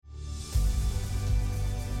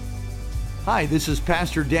Hi, this is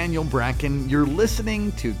Pastor Daniel Bracken. You're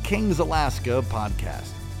listening to Kings Alaska podcast.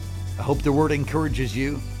 I hope the word encourages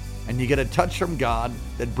you and you get a touch from God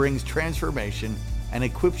that brings transformation and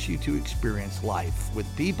equips you to experience life with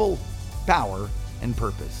people, power, and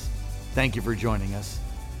purpose. Thank you for joining us.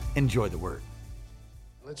 Enjoy the word.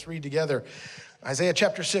 Let's read together Isaiah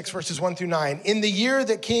chapter 6, verses 1 through 9. In the year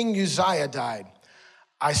that King Uzziah died,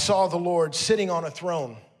 I saw the Lord sitting on a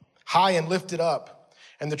throne, high and lifted up,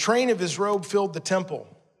 and the train of his robe filled the temple.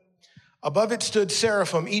 Above it stood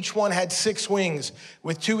seraphim. Each one had 6 wings.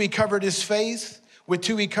 With 2 he covered his face, with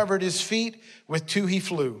 2 he covered his feet, with 2 he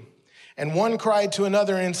flew. And one cried to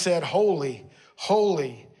another and said, Holy,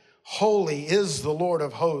 holy, holy is the Lord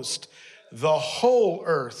of hosts. The whole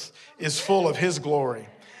earth is full of his glory.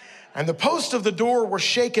 And the posts of the door were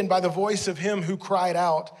shaken by the voice of him who cried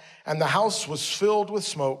out, and the house was filled with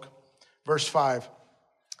smoke. Verse 5.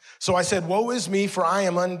 So I said, Woe is me, for I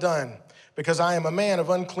am undone, because I am a man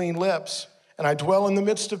of unclean lips, and I dwell in the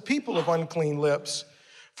midst of people of unclean lips.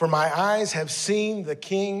 For my eyes have seen the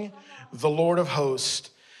King, the Lord of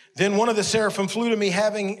hosts. Then one of the seraphim flew to me,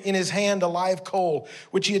 having in his hand a live coal,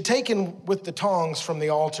 which he had taken with the tongs from the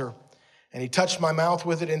altar. And he touched my mouth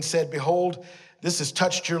with it and said, Behold, this has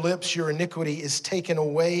touched your lips, your iniquity is taken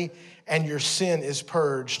away, and your sin is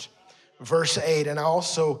purged. Verse 8, and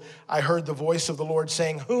I heard the voice of the Lord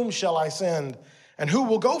saying, Whom shall I send, and who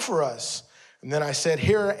will go for us? And then I said,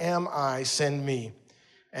 Here am I, send me.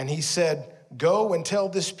 And he said, Go and tell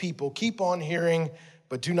this people, keep on hearing,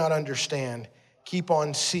 but do not understand. Keep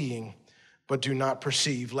on seeing, but do not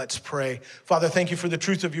perceive. Let's pray. Father, thank you for the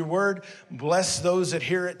truth of your word. Bless those that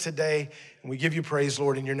hear it today. And we give you praise,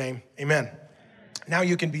 Lord, in your name. Amen. Now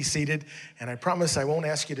you can be seated, and I promise I won't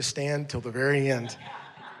ask you to stand till the very end.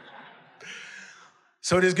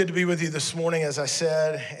 So it is good to be with you this morning, as I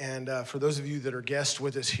said, and for those of you that are guests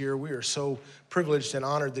with us here, we are so privileged and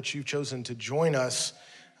honored that you've chosen to join us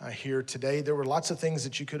here today. There were lots of things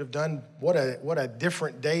that you could have done. What a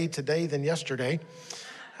different day today than yesterday.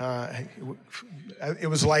 It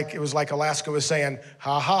was like Alaska was saying,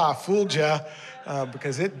 "Ha ha, fooled ya,"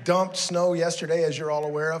 because it dumped snow yesterday, as you're all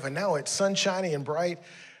aware of, and now it's sunshiny and bright,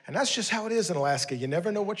 and that's just how it is in Alaska. You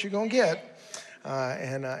never know what you're going to get.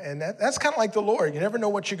 That's kind of like the Lord. You never know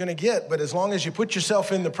what you're going to get, but as long as you put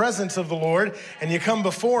yourself in the presence of the Lord and you come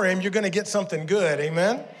before him, you're going to get something good.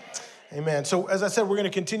 Amen? Amen. So as I said, we're going to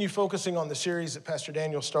continue focusing on the series that Pastor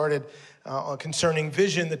Daniel started concerning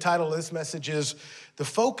vision. The title of this message is The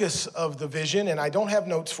Focus of the Vision, and I don't have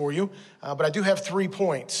notes for you, but I do have 3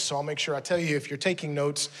 points. So I'll make sure I tell you, if you're taking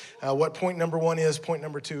notes, what point number 1 is, point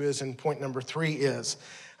number 2 is, and point number 3 is.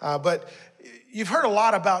 But you've heard a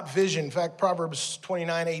lot about vision. In fact, Proverbs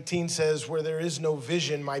 29:18 says, Where there is no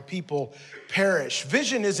vision, my people perish.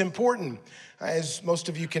 Vision is important. As most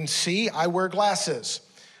of you can see, I wear glasses.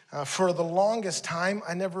 For the longest time,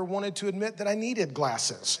 I never wanted to admit that I needed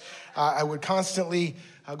glasses. I would constantly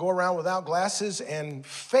go around without glasses and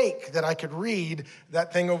fake that I could read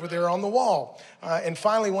that thing over there on the wall. And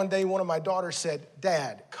finally, one day, one of my daughters said,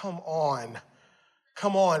 Dad, come on,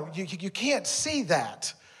 you can't see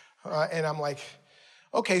that. And I'm like,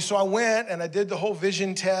 okay, so I went and I did the whole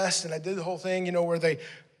vision test and I did the whole thing, where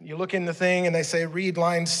you look in the thing and they say, read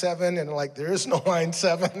line 7, and like, there is no line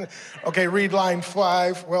 7. Okay, read line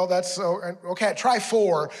 5. Well, that's so, okay, try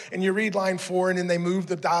 4, and you read line 4, and then they move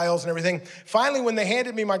the dials and everything. Finally, when they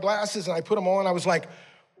handed me my glasses and I put them on, I was like,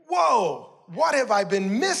 whoa. What have I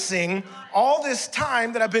been missing all this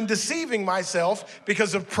time that I've been deceiving myself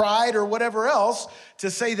because of pride or whatever else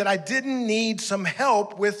to say that I didn't need some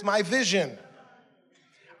help with my vision?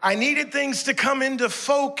 I needed things to come into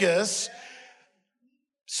focus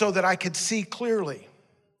so that I could see clearly. And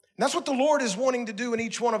that's what the Lord is wanting to do in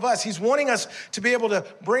each one of us. He's wanting us to be able to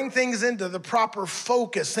bring things into the proper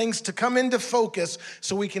focus, things to come into focus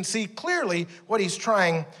so we can see clearly what he's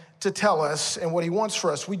trying to tell us and what he wants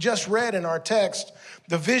for us. We just read in our text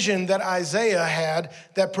the vision that Isaiah had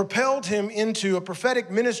that propelled him into a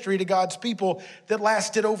prophetic ministry to God's people that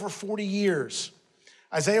lasted over 40 years.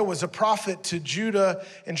 Isaiah was a prophet to Judah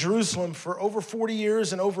and Jerusalem for over 40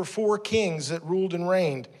 years and over 4 kings that ruled and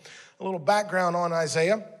reigned. A little background on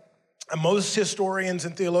Isaiah. Most historians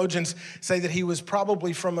and theologians say that he was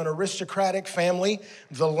probably from an aristocratic family.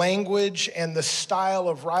 The language and the style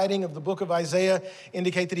of writing of the book of Isaiah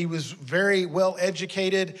indicate that he was very well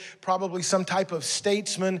educated, probably some type of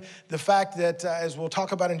statesman. The fact that, as we'll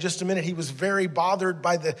talk about in just a minute, he was very bothered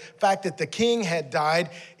by the fact that the king had died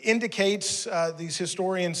indicates, these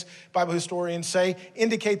historians, Bible historians say,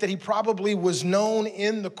 indicate that he probably was known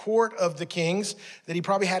in the court of the kings, that he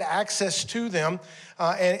probably had access to them.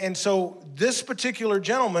 And so so this particular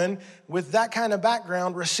gentleman with that kind of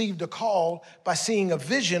background received a call by seeing a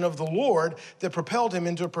vision of the Lord that propelled him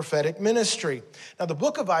into a prophetic ministry. Now, the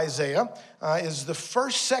book of Isaiah is the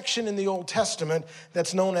first section in the Old Testament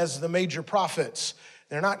that's known as the major prophets.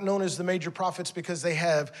 They're not known as the major prophets because they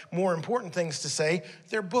have more important things to say.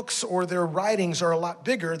 Their books or their writings are a lot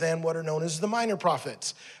bigger than what are known as the minor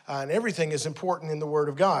prophets. And everything is important in the Word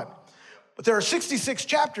of God. But there are 66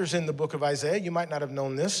 chapters in the book of Isaiah. You might not have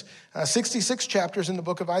known this. 66 chapters in the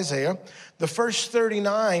book of Isaiah. The first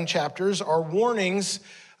 39 chapters are warnings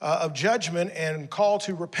of judgment and call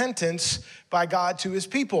to repentance by God to his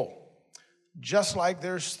people. Just like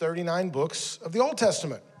there's 39 books of the Old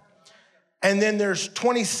Testament. And then there's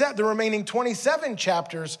the remaining 27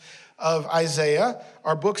 chapters of Isaiah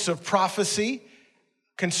are books of prophecy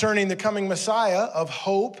concerning the coming Messiah, of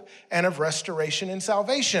hope, and of restoration and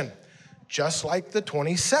salvation, just like the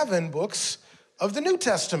 27 books of the New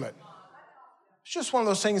Testament. It's just one of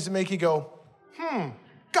those things that make you go,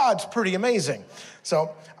 God's pretty amazing.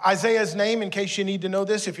 So Isaiah's name, in case you need to know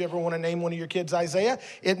this, if you ever want to name one of your kids Isaiah,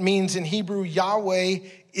 it means in Hebrew, Yahweh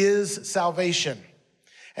is salvation.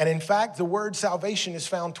 And in fact, the word salvation is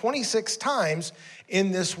found 26 times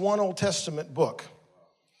in this one Old Testament book.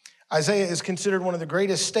 Isaiah is considered one of the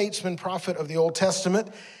greatest statesmen, prophet of the Old Testament.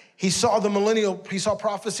 He saw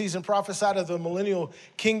prophecies and prophesied of the millennial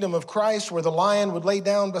kingdom of Christ, where the lion would lay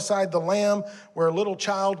down beside the lamb, where a little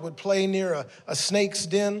child would play near a snake's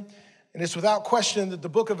den. And it's without question that the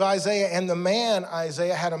book of Isaiah and the man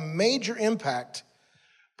Isaiah had a major impact.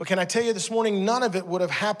 But can I tell you this morning, none of it would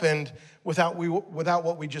have happened without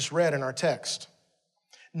what we just read in our text.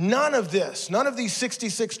 None of these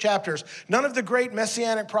 66 chapters, none of the great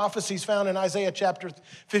messianic prophecies found in Isaiah chapter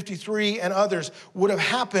 53 and others would have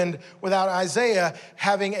happened without Isaiah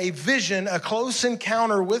having a vision, a close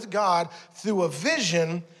encounter with God through a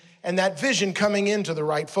vision, and that vision coming into the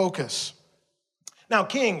right focus. Now,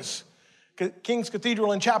 King's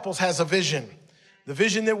Cathedral and Chapels has a vision. The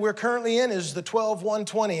vision that we're currently in is the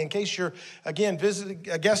 12-120. In case you're, again, visiting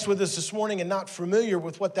a guest with us this morning and not familiar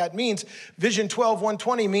with what that means, Vision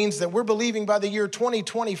 12-120 means that we're believing by the year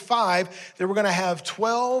 2025 that we're going to have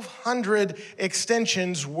 1,200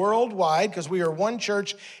 extensions worldwide, because we are one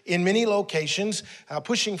church in many locations,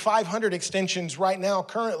 pushing 500 extensions right now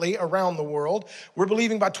currently around the world. We're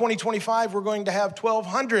believing by 2025 we're going to have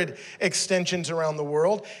 1,200 extensions around the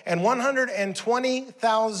world and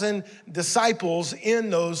 120,000 disciples in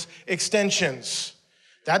those extensions.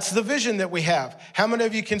 That's the vision that we have. How many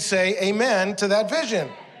of you can say amen to that vision?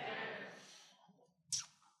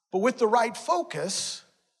 But with the right focus,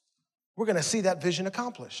 we're going to see that vision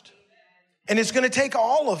accomplished. And it's going to take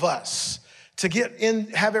all of us to get in,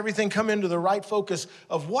 have everything come into the right focus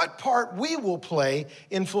of what part we will play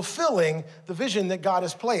in fulfilling the vision that God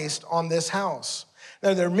has placed on this house.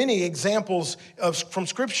 Now, there are many examples from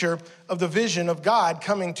Scripture of the vision of God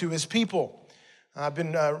coming to his people. My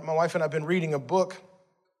wife and I have been reading a book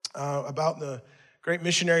about the great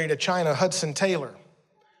missionary to China, Hudson Taylor.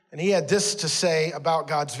 And he had this to say about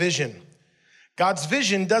God's vision. God's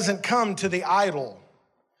vision doesn't come to the idle,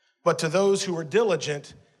 but to those who are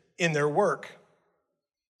diligent in their work.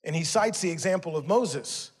 And he cites the example of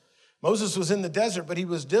Moses. Moses was in the desert, but he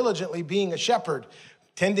was diligently being a shepherd,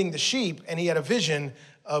 tending the sheep, and he had a vision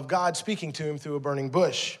of God speaking to him through a burning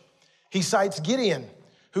bush. He cites Gideon,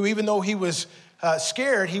 who even though he was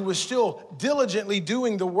scared, he was still diligently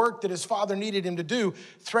doing the work that his father needed him to do,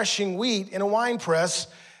 threshing wheat in a wine press,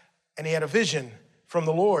 and he had a vision from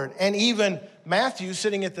the Lord. And even Matthew,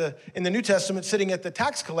 in the New Testament, sitting at the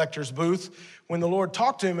tax collector's booth, when the Lord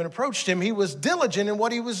talked to him and approached him, he was diligent in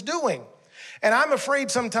what he was doing. And I'm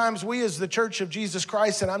afraid sometimes we as the Church of Jesus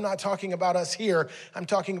Christ, and I'm not talking about us here, I'm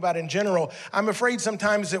talking about in general, I'm afraid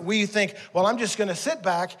sometimes that we think, well, I'm just going to sit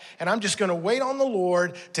back and I'm just going to wait on the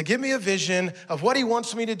Lord to give me a vision of what he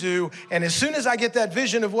wants me to do. And as soon as I get that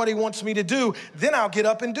vision of what he wants me to do, then I'll get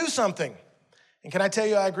up and do something. And can I tell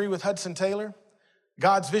you, I agree with Hudson Taylor.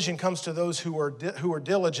 God's vision comes to those who are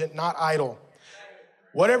diligent, not idle.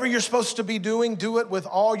 Whatever you're supposed to be doing, do it with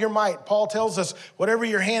all your might. Paul tells us, whatever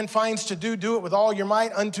your hand finds to do, do it with all your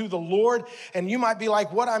might unto the Lord. And you might be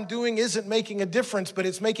like, what I'm doing isn't making a difference, but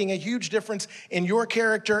it's making a huge difference in your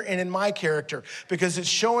character and in my character, because it's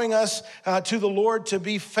showing us to the Lord to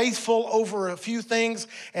be faithful over a few things.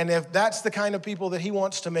 And if that's the kind of people that he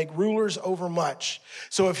wants to make rulers over much.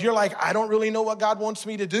 So if you're like, I don't really know what God wants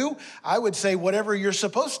me to do, I would say whatever you're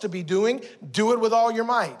supposed to be doing, do it with all your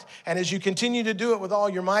might. And as you continue to do it with all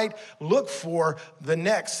your might, look for the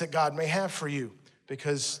next that God may have for you,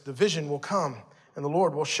 because the vision will come and the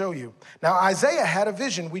Lord will show you. Now, Isaiah had a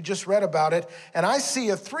vision. We just read about it, and I see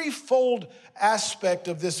a threefold aspect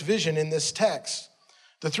of this vision in this text.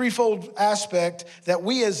 The threefold aspect that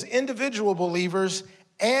we as individual believers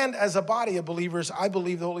and as a body of believers, I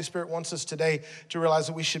believe the Holy Spirit wants us today to realize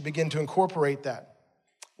that we should begin to incorporate that.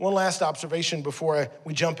 One last observation before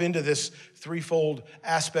we jump into this threefold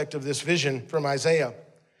aspect of this vision from Isaiah.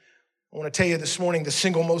 I want to tell you this morning, the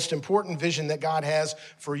single most important vision that God has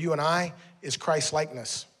for you and I is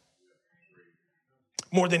Christ-likeness.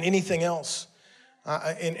 More than anything else.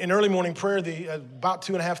 In early morning prayer, about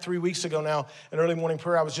 2.5, 3 weeks ago now, in early morning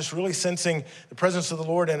prayer, I was just really sensing the presence of the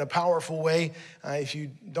Lord in a powerful way. If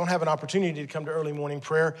you don't have an opportunity to come to early morning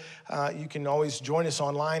prayer, you can always join us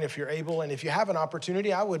online if you're able. And if you have an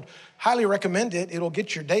opportunity, I would highly recommend it. It'll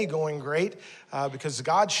get your day going great because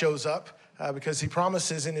God shows up. Because he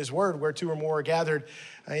promises in his word, where two or more are gathered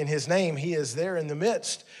in his name, he is there in the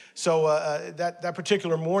midst. So that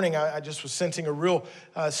particular morning, I just was sensing a real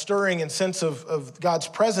stirring and sense of God's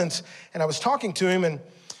presence. And I was talking to him, and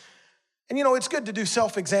you know, it's good to do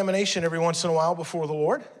self-examination every once in a while before the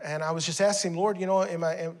Lord. And I was just asking, Lord, you know, am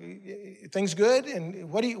things good? And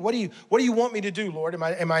what do you want me to do, Lord?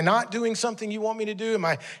 Am I not doing something you want me to do? Am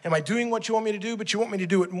I doing what you want me to do, but you want me to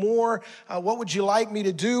do it more? What would you like me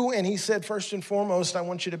to do? And he said, first and foremost, I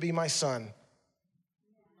want you to be my son.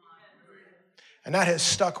 And that has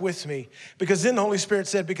stuck with me, because then the Holy Spirit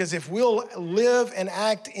said, because if we'll live and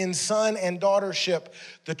act in son and daughtership,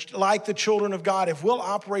 like the children of God, if we'll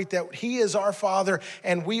operate that he is our Father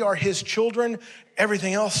and we are his children,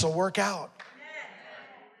 everything else will work out.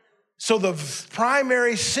 So the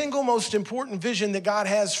primary, single most important vision that God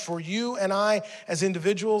has for you and I as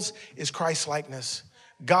individuals is Christ-likeness.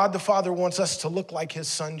 God the Father wants us to look like his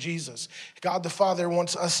son, Jesus. God the Father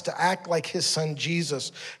wants us to act like his son,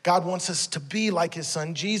 Jesus. God wants us to be like his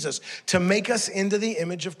son, Jesus, to make us into the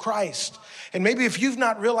image of Christ. And maybe if you've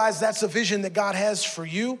not realized that's a vision that God has for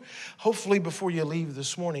you, hopefully before you leave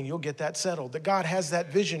this morning, you'll get that settled, that God has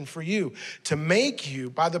that vision for you to make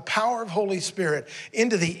you, by the power of Holy Spirit,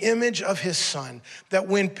 into the image of his son. That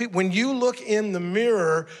when you look in the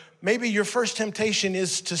mirror, maybe your first temptation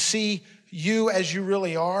is to see you as you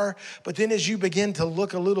really are, but then as you begin to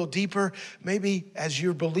look a little deeper, maybe as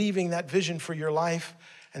you're believing that vision for your life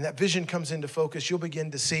and that vision comes into focus, you'll begin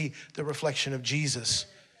to see the reflection of Jesus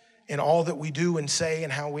in all that we do and say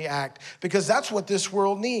and how we act, because that's what this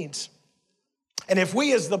world needs. And if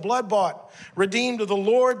we as the blood-bought, redeemed of the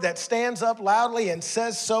Lord that stands up loudly and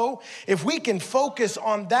says so, if we can focus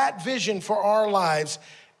on that vision for our lives,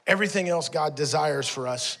 everything else God desires for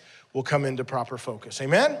us will come into proper focus.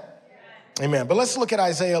 Amen? Amen. But let's look at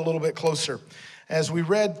Isaiah a little bit closer. As we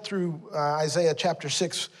read through Isaiah chapter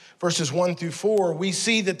 6, verses 1 through 4, we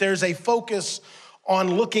see that there's a focus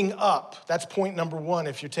on looking up. That's point number one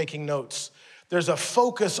if you're taking notes. There's a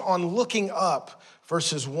focus on looking up,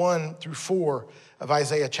 verses 1 through 4 of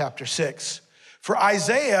Isaiah chapter 6. For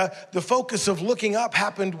Isaiah, the focus of looking up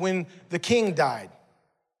happened when the king died.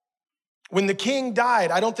 When the king died,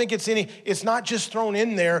 I don't think it's not just thrown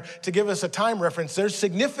in there to give us a time reference. There's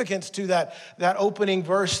significance to that opening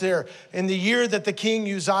verse there. In the year that the king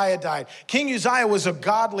Uzziah died. King Uzziah was a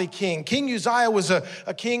godly king. King Uzziah was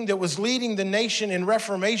a king that was leading the nation in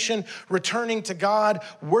reformation, returning to God,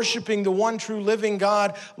 worshiping the one true living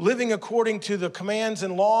God, living according to the commands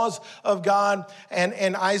and laws of God.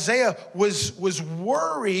 And Isaiah was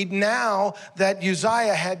worried now that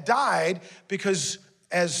Uzziah had died, because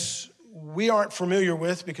as we aren't familiar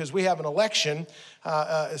with, because we have an election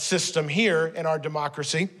system here in our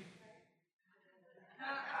democracy.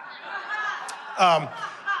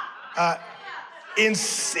 In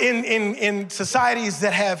societies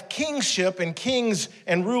that have kingship and kings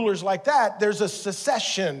and rulers like that, there's a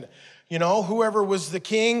succession. You know, whoever was the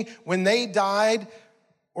king, when they died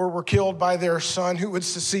or were killed by their son who would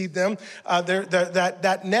succeed them,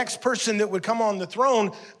 that next person that would come on the throne,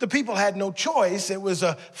 the people had no choice. It was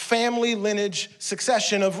a family lineage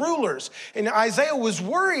succession of rulers. And Isaiah was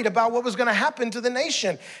worried about what was going to happen to the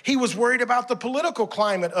nation. He was worried about the political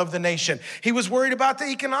climate of the nation. He was worried about the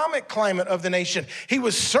economic climate of the nation. He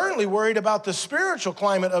was certainly worried about the spiritual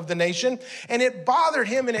climate of the nation. And it bothered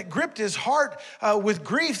him and it gripped his heart with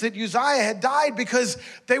grief that Uzziah had died, because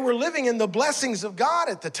they were living in the blessings of God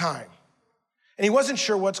at the time. And he wasn't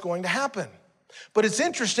sure what's going to happen. But it's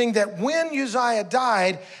interesting that when Uzziah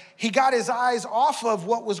died, he got his eyes off of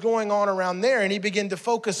what was going on around there and he began to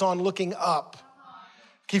focus on looking up.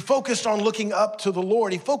 He focused on looking up to the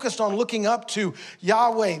Lord. He focused on looking up to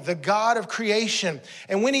Yahweh, the God of creation.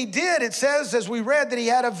 And when he did, it says, as we read, that he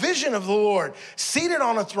had a vision of the Lord seated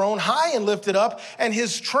on a throne, high and lifted up, and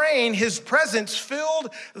his train, his presence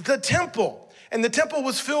filled the temple. And the temple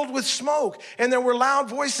was filled with smoke, and there were loud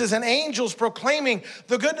voices and angels proclaiming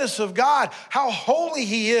the goodness of God, how holy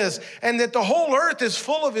he is, and that the whole earth is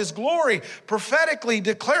full of his glory, prophetically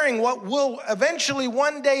declaring what will eventually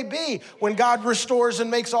one day be when God restores and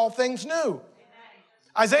makes all things new.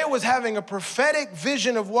 Isaiah was having a prophetic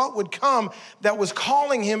vision of what would come that was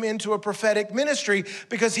calling him into a prophetic ministry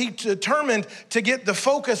because he determined to get the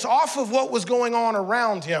focus off of what was going on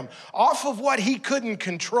around him, off of what he couldn't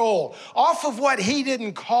control, off of what he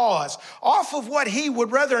didn't cause, off of what he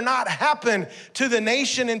would rather not happen to the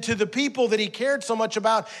nation and to the people that he cared so much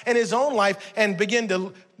about in his own life, and begin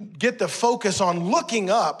to get the focus on looking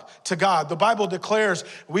up to God. The Bible declares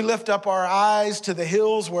we lift up our eyes to the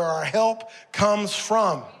hills where our help comes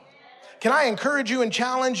from. Can I encourage you and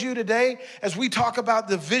challenge you today as we talk about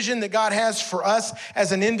the vision that God has for us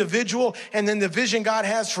as an individual and then the vision God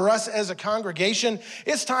has for us as a congregation?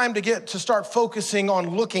 It's time to start focusing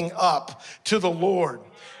on looking up to the Lord.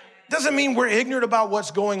 Doesn't mean we're ignorant about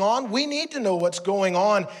what's going on. We need to know what's going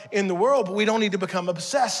on in the world, but we don't need to become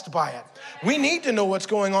obsessed by it. We need to know what's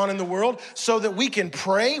going on in the world so that we can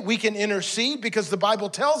pray, we can intercede, because the Bible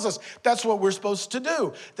tells us that's what we're supposed to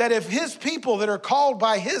do. That if his people that are called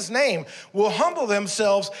by his name will humble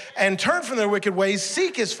themselves and turn from their wicked ways,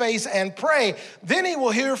 seek his face and pray, then he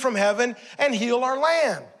will hear from heaven and heal our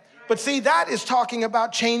land. But see, that is talking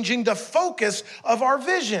about changing the focus of our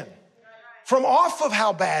vision. From off of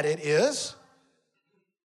how bad it is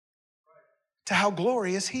to how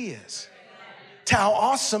glorious he is, to how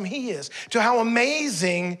awesome he is, to how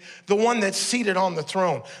amazing the one that's seated on the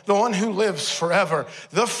throne, the one who lives forever,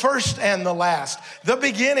 the first and the last, the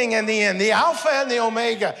beginning and the end, the Alpha and the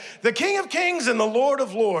Omega, the King of Kings and the Lord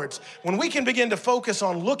of Lords. When we can begin to focus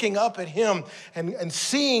on looking up at him and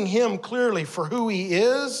seeing him clearly for who he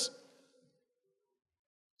is,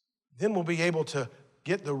 then we'll be able to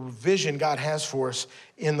get the vision God has for us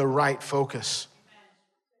in the right focus.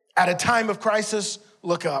 At a time of crisis,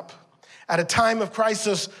 look up. At a time of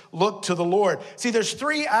crisis, look to the Lord. See, there's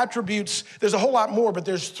three attributes. There's a whole lot more, but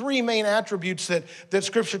there's three main attributes that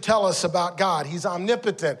Scripture tell us about God. He's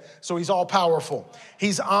omnipotent, so he's all powerful.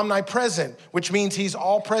 He's omnipresent, which means he's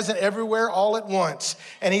all present everywhere all at once.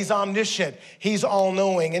 And he's omniscient. He's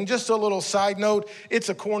all-knowing. And just a little side note, it's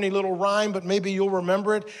a corny little rhyme, but maybe you'll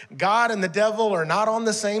remember it. God and the devil are not on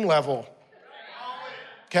the same level.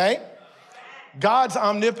 Okay? God's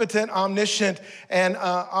omnipotent, omniscient, and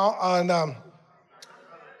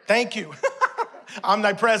thank you,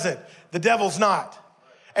 omnipresent. The devil's not.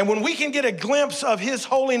 And when we can get a glimpse of his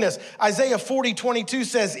holiness, Isaiah 40:22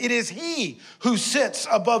 says, it is he who sits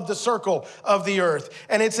above the circle of the earth,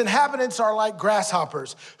 and its inhabitants are like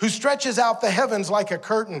grasshoppers, who stretches out the heavens like a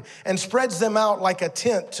curtain and spreads them out like a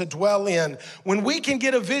tent to dwell in. When we can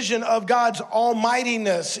get a vision of God's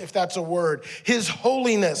almightiness, if that's a word, his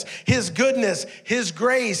holiness, his goodness, his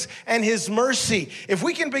grace, and his mercy, if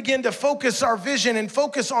we can begin to focus our vision and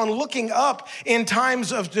focus on looking up in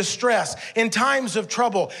times of distress, in times of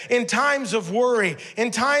trouble, in times of worry,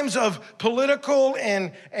 in times of political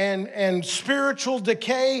and spiritual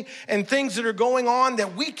decay and things that are going on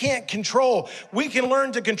that we can't control, we can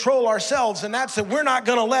learn to control ourselves. And that's that we're not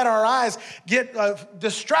going to let our eyes get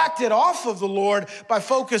distracted off of the Lord by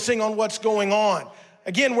focusing on what's going on.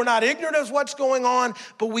 Again, we're not ignorant of what's going on,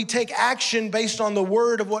 but we take action based on the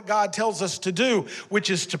word of what God tells us to do, which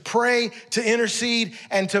is to pray, to intercede,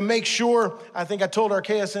 and to make sure. I think I told our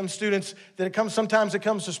KSM students that sometimes it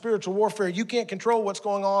comes to spiritual warfare. You can't control what's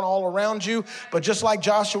going on all around you, but just like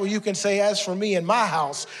Joshua, you can say, as for me and my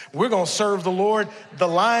house, we're going to serve the Lord. The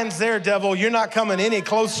line's there, devil. You're not coming any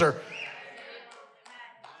closer.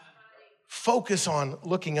 Focus on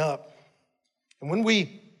looking up. And when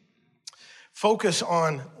we focus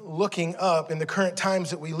on looking up in the current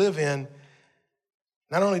times that we live in,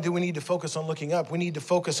 not only do we need to focus on looking up, we need to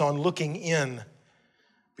focus on looking in.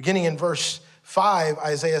 Beginning in verse 5,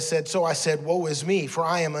 Isaiah said, so I said, woe is me, for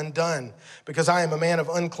I am undone, because I am a man of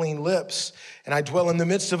unclean lips, and I dwell in the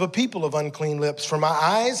midst of a people of unclean lips. For my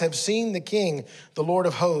eyes have seen the King, the Lord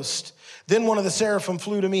of hosts. Then one of the seraphim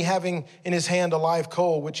flew to me, having in his hand a live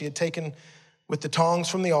coal, which he had taken with the tongs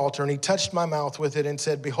from the altar, and he touched my mouth with it and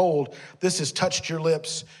said, behold, this has touched your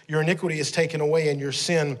lips. Your iniquity is taken away and your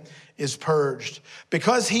sin is purged.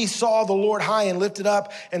 Because he saw the Lord high and lifted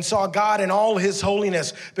up and saw God in all his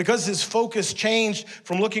holiness, because his focus changed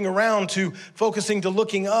from looking around to focusing to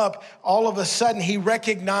looking up, all of a sudden he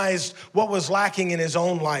recognized what was lacking in his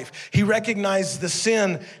own life. He recognized the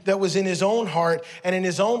sin that was in his own heart and in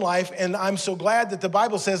his own life. And I'm so glad that the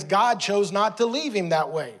Bible says God chose not to leave him that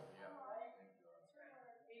way.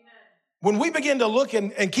 When we begin to look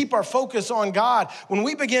and keep our focus on God, when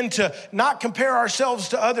we begin to not compare ourselves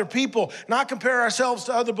to other people, not compare ourselves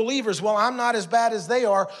to other believers, well, I'm not as bad as they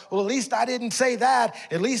are. Well, at least I didn't say that.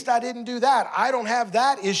 At least I didn't do that. I don't have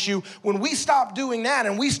that issue. When we stop doing that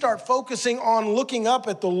and we start focusing on looking up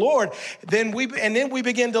at the Lord, then we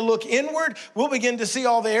begin to look inward, we'll begin to see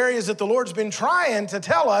all the areas that the Lord's been trying to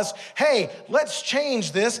tell us, hey, let's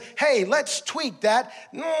change this. Hey, let's tweak that.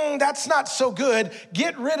 That's not so good.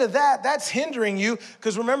 Get rid of that. That's hindering you,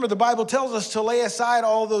 because remember, the Bible tells us to lay aside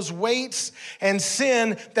all those weights and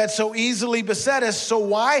sin that so easily beset us. So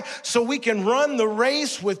why? So we can run the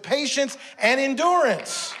race with patience and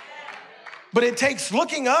endurance. But it takes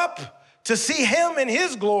looking up to see him in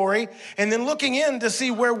his glory, and then looking in to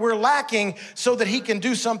see where we're lacking so that he can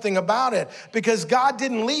do something about it. Because God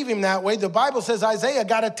didn't leave him that way. The Bible says Isaiah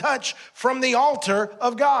got a touch from the altar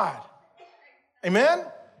of God. Amen?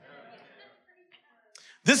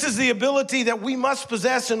 This is the ability that we must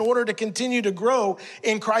possess in order to continue to grow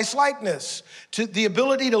in Christ-likeness, to the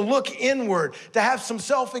ability to look inward, to have some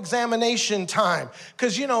self-examination time.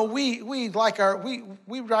 Because, you know, we write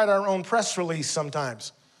our own press release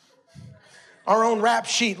sometimes. Our own rap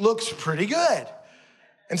sheet looks pretty good.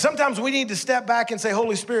 And sometimes we need to step back and say,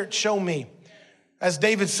 Holy Spirit, show me. As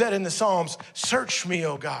David said in the Psalms, search me,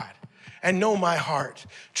 O God, and know my heart.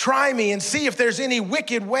 Try me and see if there's any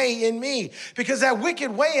wicked way in me. Because that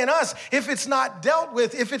wicked way in us, if it's not dealt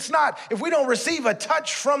with, if we don't receive a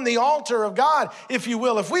touch from the altar of God, if you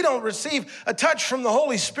will, if we don't receive a touch from the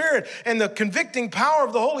Holy Spirit and the convicting power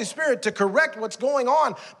of the Holy Spirit to correct what's going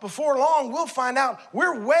on, before long, we'll find out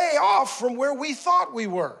we're way off from where we thought we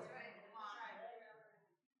were.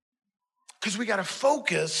 Because we got to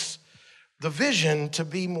focus the vision to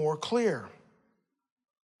be more clear.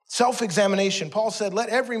 Self-examination. Paul said, let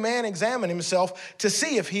every man examine himself to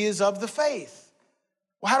see if he is of the faith.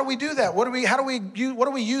 Well, how do we do that? What do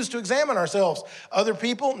we use to examine ourselves? Other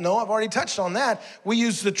people? No, I've already touched on that. We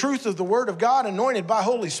use the truth of the Word of God, anointed by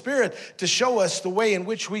Holy Spirit, to show us the way in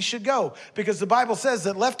which we should go. Because the Bible says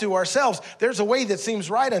that left to ourselves, there's a way that seems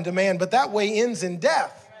right unto man, but that way ends in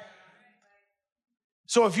death.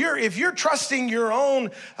 So if you're trusting your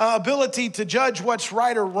own ability to judge what's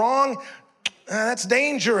right or wrong, that's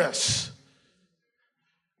dangerous.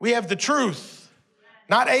 We have the truth,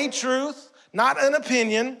 not a truth, not an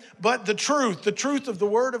opinion, but the truth of the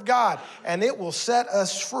Word of God. And it will set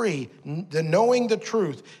us free. Knowing the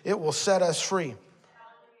truth, it will set us free.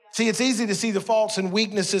 See, it's easy to see the faults and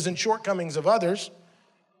weaknesses and shortcomings of others,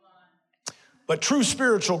 but true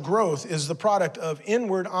spiritual growth is the product of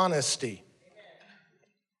inward honesty.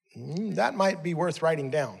 That might be worth writing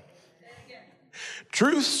down.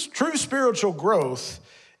 True spiritual growth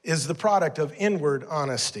is the product of inward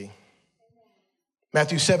honesty.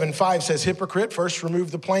 Matthew 7:5 says, hypocrite, first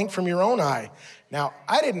remove the plank from your own eye. Now,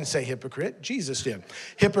 I didn't say hypocrite, Jesus did.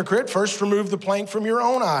 Hypocrite, first remove the plank from your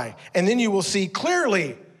own eye, and then you will see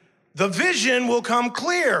clearly. The vision will come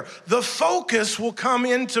clear. The focus will come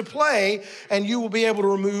into play, and you will be able to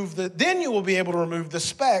remove the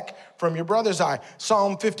speck from your brother's eye.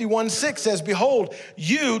 Psalm 51:6 says, behold,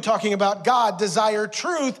 you, talking about God, desire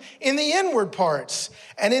truth in the inward parts,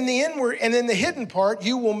 and in the hidden part,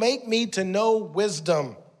 you will make me to know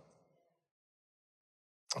wisdom.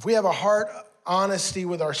 If we have a heart honesty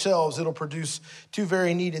with ourselves, it'll produce two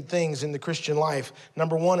very needed things in the Christian life.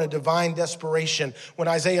 Number one, a divine desperation. When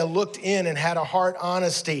Isaiah looked in and had a heart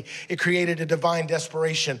honesty, it created a divine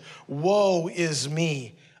desperation. Woe is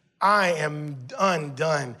me. I am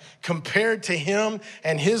undone. Compared to him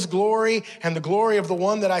and his glory and the glory of the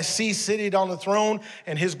one that I see seated on the throne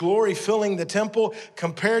and his glory filling the temple,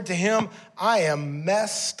 compared to him, I am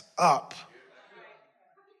messed up.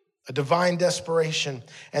 A divine desperation,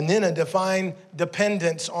 and then a divine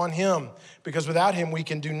dependence on him, because without him we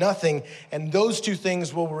can do nothing, and those two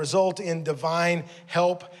things will result in divine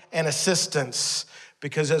help and assistance.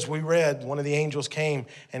 Because as we read, one of the angels came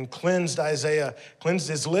and cleansed Isaiah, cleansed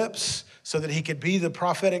his lips so that he could be the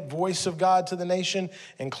prophetic voice of God to the nation,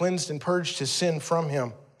 and cleansed and purged his sin from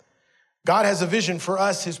him. God has a vision for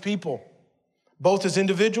us, his people. both as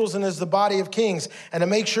individuals and as the body of kings. And to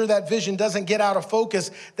make sure that vision doesn't get out of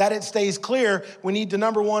focus, that it stays clear, we need to,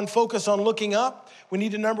 number one, focus on looking up. We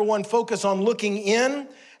need to, number one, focus on looking in.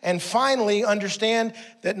 And finally, understand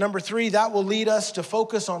that, number three, that will lead us to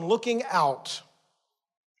focus on looking out.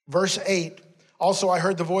 Verse 8, also I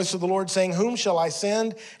heard the voice of the Lord saying, whom shall I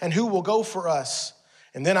send, and who will go for us?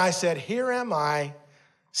 And then I said, here am I,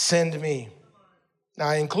 send me. Now,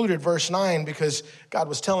 I included verse 9 because God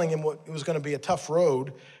was telling him it was going to be a tough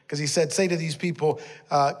road, because he said, say to these people,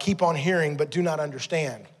 keep on hearing, but do not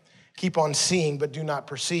understand. Keep on seeing, but do not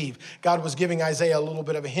perceive. God was giving Isaiah a little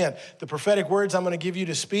bit of a hint. The prophetic words I'm going to give you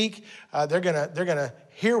to speak, they're going to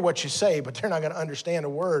hear what you say, but they're not going to understand a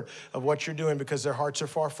word of what you're doing because their hearts are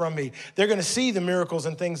far from me. They're going to see the miracles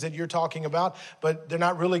and things that you're talking about, but they're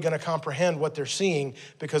not really going to comprehend what they're seeing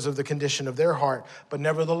because of the condition of their heart. But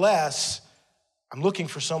nevertheless, I'm looking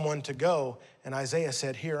for someone to go. And Isaiah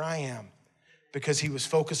said, here I am, because he was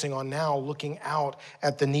focusing on now looking out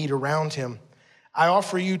at the need around him. I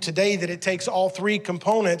offer you today that it takes all three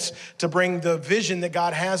components to bring the vision that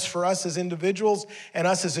God has for us as individuals and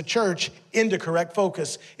us as a church into correct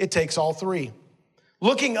focus. It takes all three.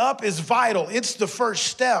 Looking up is vital. It's the first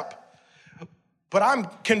step. But I'm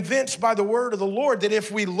convinced by the word of the Lord that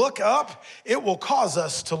if we look up, it will cause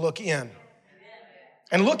us to look in.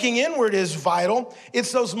 And looking inward is vital.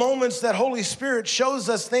 It's those moments that Holy Spirit shows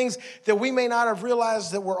us things that we may not have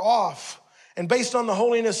realized that we're off. And based on the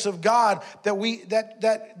holiness of God that we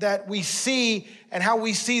see, and how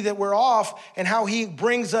we see that we're off, and how he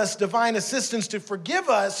brings us divine assistance to forgive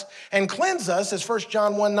us and cleanse us, as 1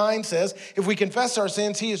 John 1:9 says, if we confess our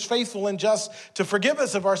sins, he is faithful and just to forgive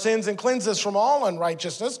us of our sins and cleanse us from all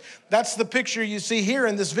unrighteousness. That's the picture you see here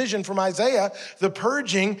in this vision from Isaiah, the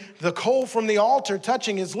purging, the coal from the altar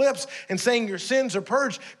touching his lips and saying your sins are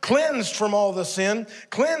purged, cleansed from all the sin,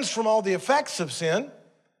 cleansed from all the effects of sin.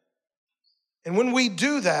 And when we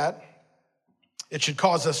do that, it should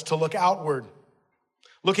cause us to look outward.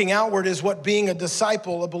 Looking outward is what being a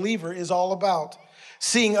disciple, a believer, is all about.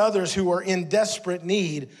 Seeing others who are in desperate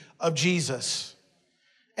need of Jesus.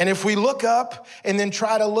 And if we look up and then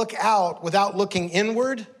try to look out without looking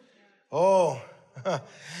inward,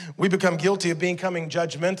 we become guilty of becoming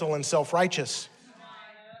judgmental and self-righteous.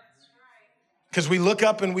 Because we look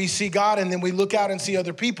up and we see God, and then we look out and see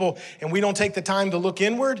other people, and we don't take the time to look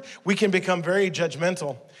inward, we can become very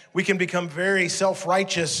judgmental. We can become very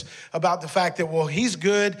self-righteous about the fact that, well, he's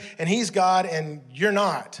good and he's God and you're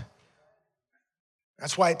not.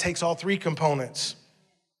 That's why it takes all three components.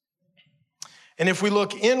 And if we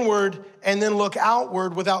look inward and then look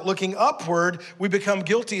outward without looking upward, we become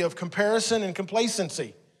guilty of comparison and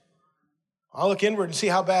complacency. I look inward and see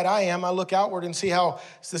how bad I am. I look outward and see how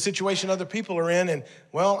the situation other people are in. And,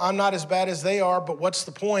 well, I'm not as bad as they are, but what's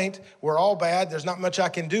the point? We're all bad. There's not much I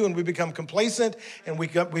can do. And we become complacent, and we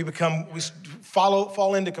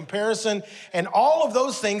fall into comparison. And all of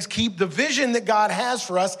those things keep the vision that God has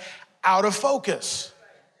for us out of focus.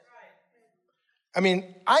 I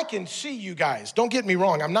mean, I can see you guys. Don't get me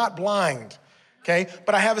wrong. I'm not blind, okay?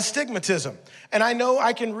 But I have astigmatism. And I know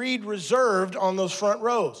I can read reserved on those front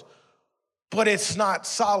rows. But it's not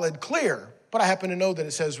solid clear. But I happen to know that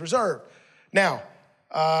it says reserved. Now,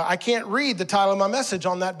 I can't read the title of my message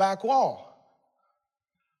on that back wall.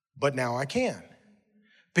 But now I can.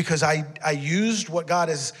 Because I used what God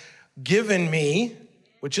has given me,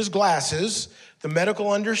 which is glasses, the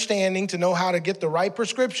medical understanding to know how to get the right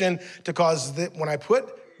prescription to cause that when I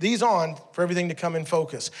put these on, for everything to come in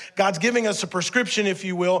focus. God's giving us a prescription, if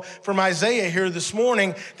you will, from Isaiah here this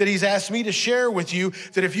morning that he's asked me to share with you,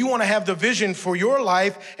 that if you want to have the vision for your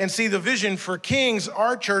life and see the vision for Kings,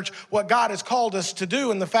 our church, what God has called us to do,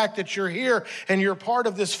 and the fact that you're here and you're part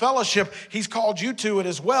of this fellowship, he's called you to it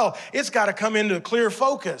as well. It's got to come into clear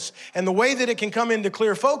focus. And the way that it can come into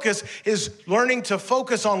clear focus is learning to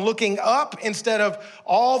focus on looking up instead of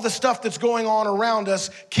all the stuff that's going on around us,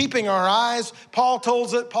 keeping our eyes. Paul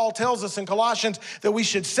tells us in Colossians that we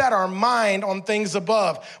should set our mind on things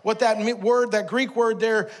above. What that Greek word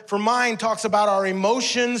there for mind talks about our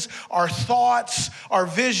emotions, our thoughts, our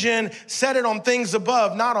vision. Set it on things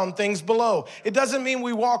above, not on things below. It doesn't mean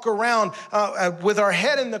we walk around with our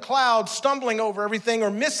head in the clouds, stumbling over everything or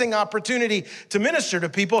missing opportunity to minister to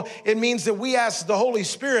people. It means that we ask the Holy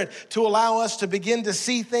Spirit to allow us to begin to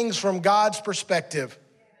see things from God's perspective.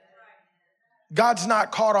 God's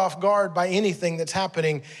not caught off guard by anything that's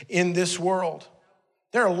happening in this world.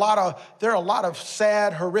 There are a lot of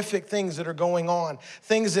sad, horrific things that are going on.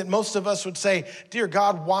 Things that most of us would say, dear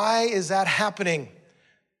God, why is that happening?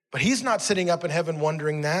 But he's not sitting up in heaven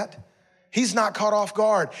wondering that. He's not caught off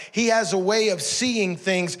guard. He has a way of seeing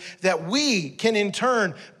things that we can in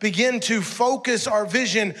turn begin to focus our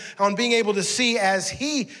vision on being able to see as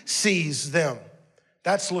he sees them.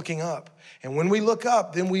 That's looking up. And when we look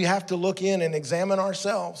up, then we have to look in and examine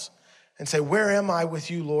ourselves and say, where am I with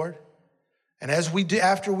you, Lord? And as we do,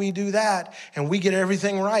 after we do that and we get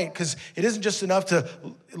everything right, because it isn't just enough to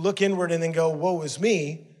look inward and then go, woe is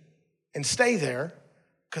me, and stay there,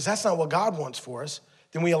 because that's not what God wants for us.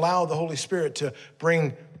 Then we allow the Holy Spirit to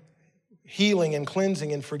bring healing and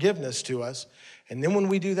cleansing and forgiveness to us. And then when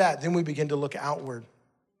we do that, then we begin to look outward.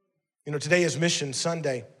 You know, today is Mission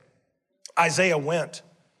Sunday. Isaiah went.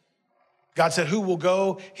 God said, who will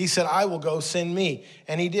go? He said, I will go, send me.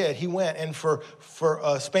 And he did. He went. And for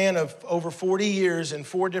a span of over 40 years and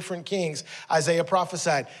 4 different kings, Isaiah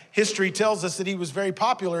prophesied. History tells us that he was very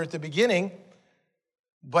popular at the beginning,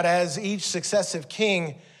 but as each successive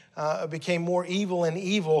king became more evil and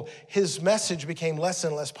evil, his message became less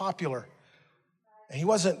and less popular.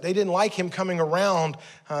 They didn't like him coming around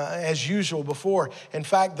as usual before. In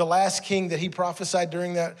fact, the last king that he prophesied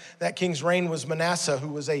during that king's reign was Manasseh, who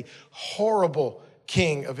was a horrible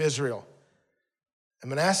king of Israel. And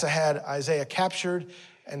Manasseh had Isaiah captured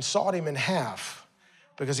and sawed him in half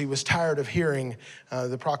because he was tired of hearing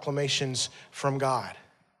the proclamations from God.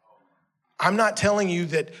 I'm not telling you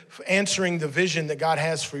that answering the vision that God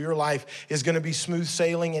has for your life is going to be smooth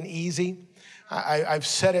sailing and easy. I've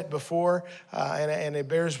said it before, and it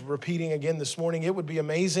bears repeating again this morning. It would be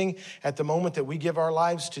amazing at the moment that we give our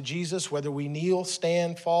lives to Jesus, whether we kneel,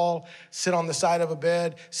 stand, fall, sit on the side of a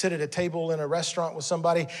bed, sit at a table in a restaurant with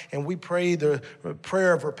somebody, and we pray the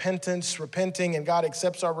prayer of repentance, repenting, and God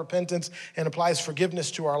accepts our repentance and applies forgiveness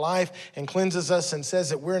to our life and cleanses us and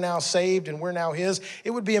says that we're now saved and we're now his.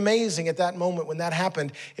 It would be amazing at that moment when that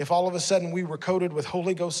happened if all of a sudden we were coated with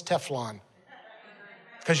Holy Ghost Teflon.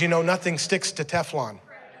 Because you know nothing sticks to Teflon.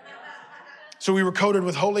 So we were coated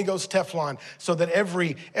with Holy Ghost Teflon so that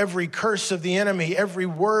every curse of the enemy, every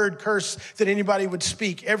word curse that anybody would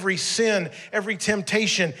speak, every sin, every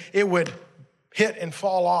temptation, it would hit and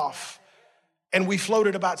fall off. And we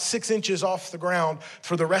floated about 6 inches off the ground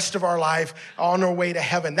for the rest of our life on our way to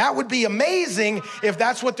heaven. That would be amazing if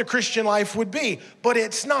that's what the Christian life would be, but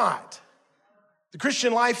it's not. The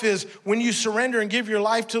Christian life is when you surrender and give your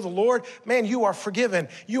life to the Lord, man, you are forgiven.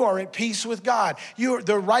 You are at peace with God. You are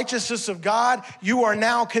the righteousness of God. You are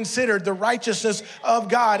now considered the righteousness of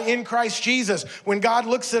God in Christ Jesus. When God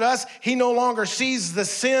looks at us, he no longer sees the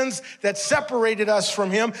sins that separated us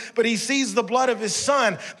from him, but he sees the blood of his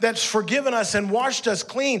son that's forgiven us and washed us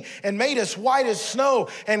clean and made us white as snow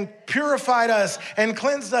and purified us and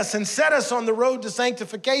cleansed us and set us on the road to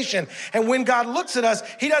sanctification. And when God looks at us,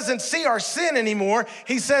 he doesn't see our sin anymore.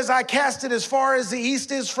 He says, I cast it as far as the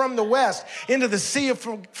east is from the west into the sea of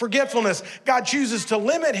forgetfulness. God chooses to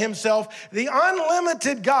limit himself. The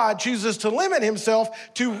unlimited God chooses to limit himself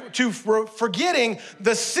to forgetting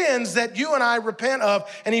the sins that you and I repent of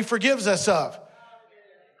and he forgives us of.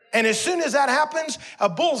 And as soon as that happens, a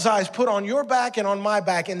bullseye is put on your back and on my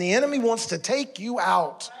back, and the enemy wants to take you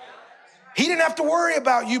out. He didn't have to worry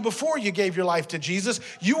about you before you gave your life to Jesus.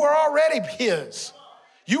 You are already his.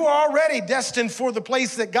 You are already destined for the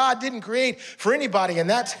place that God didn't create for anybody, and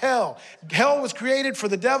that's hell. Hell was created for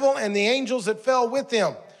the devil and the angels that fell with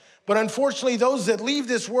him. But unfortunately, those that leave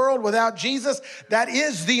this world without Jesus, that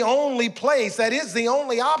is the only place, that is the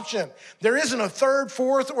only option. There isn't a third,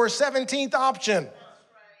 fourth, or 17th option.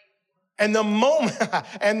 And the moment,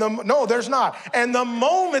 no, there's not. And the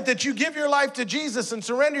moment that you give your life to Jesus and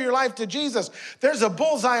surrender your life to Jesus, there's a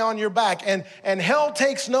bullseye on your back, and hell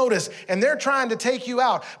takes notice, and they're trying to take you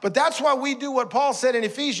out. But that's why we do what Paul said in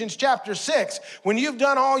Ephesians chapter 6. When you've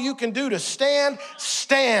done all you can do to stand,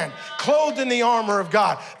 stand, clothed in the armor of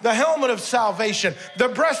God, the helmet of salvation, the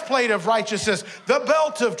breastplate of righteousness, the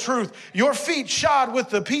belt of truth, your feet shod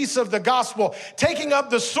with the peace of the gospel, taking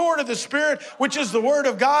up the sword of the Spirit, which is the word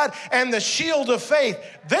of God, and the shield of faith.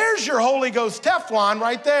 There's your Holy Ghost Teflon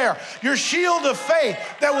right there. Your shield of faith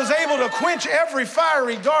that was able to quench every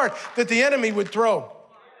fiery dart that the enemy would throw.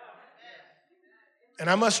 And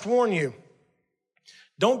I must warn you,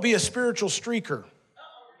 don't be a spiritual streaker.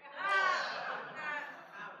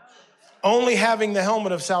 Only having the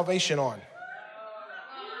helmet of salvation on.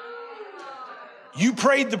 You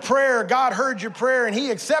prayed the prayer, God heard your prayer, and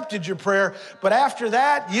he accepted your prayer. But after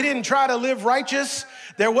that, you didn't try to live righteous.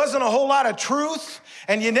 There wasn't a whole lot of truth,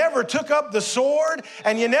 and you never took up the sword,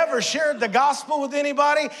 and you never shared the gospel with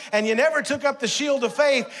anybody, and you never took up the shield of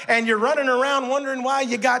faith, and you're running around wondering why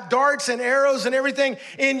you got darts and arrows and everything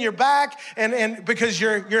in your back, and because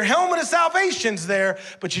your helmet of salvation's there,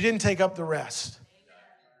 but you didn't take up the rest.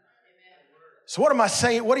 So what am I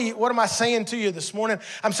saying? What am I saying to you this morning?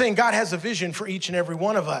 I'm saying God has a vision for each and every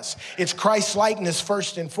one of us. It's Christ likeness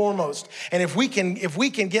first and foremost. And if we can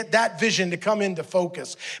get that vision to come into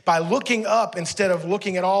focus by looking up instead of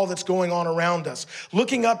looking at all that's going on around us,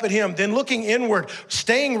 looking up at him, then looking inward,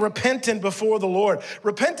 staying repentant before the Lord.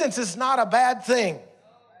 Repentance is not a bad thing.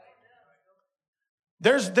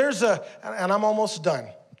 And I'm almost done.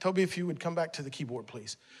 Toby, if you would come back to the keyboard,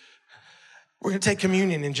 please. We're going to take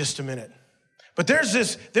communion in just a minute. But there's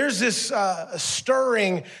this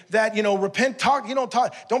stirring that,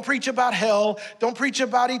 don't preach about hell. Don't preach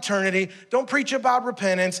about eternity. Don't preach about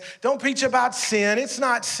repentance. Don't preach about sin. It's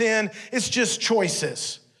not sin. It's just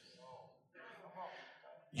choices.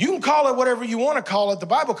 You can call it whatever you want to call it. The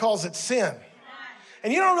Bible calls it sin.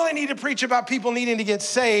 And you don't really need to preach about people needing to get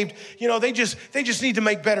saved. They just need to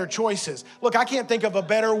make better choices. Look, I can't think of a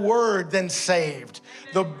better word than saved.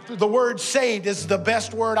 The word saved is the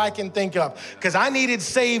best word I can think of, because I needed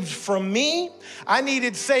saved from me. I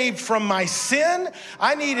needed saved from my sin.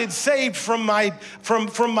 I needed saved from my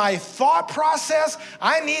thought process.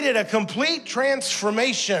 I needed a complete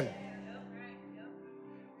transformation.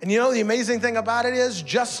 And the amazing thing about it is,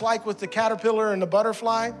 just like with the caterpillar and the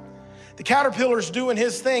butterfly, the caterpillar's doing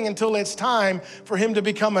his thing until it's time for him to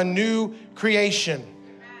become a new creation.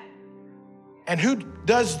 And who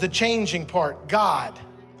does the changing part? God.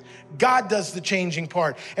 God does the changing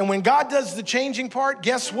part. And when God does the changing part,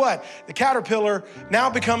 guess what? The caterpillar now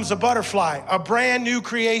becomes a butterfly, a brand new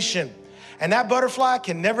creation. And that butterfly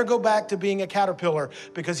can never go back to being a caterpillar,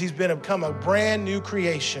 because he's become a brand new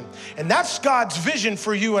creation. And that's God's vision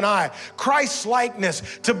for you and I. Christ's likeness,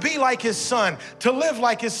 to be like his son, to live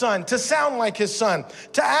like his son, to sound like his son,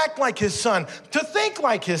 to act like his son, to think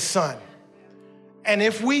like his son. And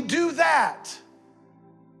if we do that,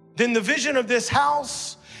 then the vision of this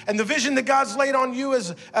house and the vision that God's laid on you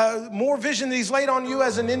as more vision that he's laid on you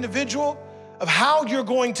as an individual, of how you're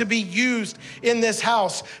going to be used in this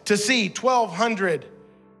house to see 1,200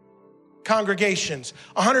 congregations,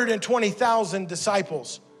 120,000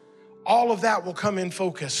 disciples. All of that will come in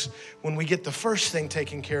focus when we get the first thing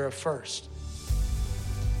taken care of first.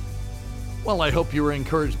 Well, I hope you were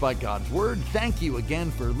encouraged by God's word. Thank you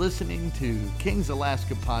again for listening to Kings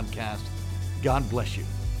Alaska Podcast. God bless you.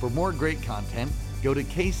 For more great content, go to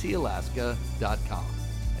kcalaska.com,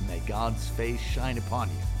 and may God's face shine upon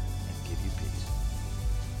you and give you peace.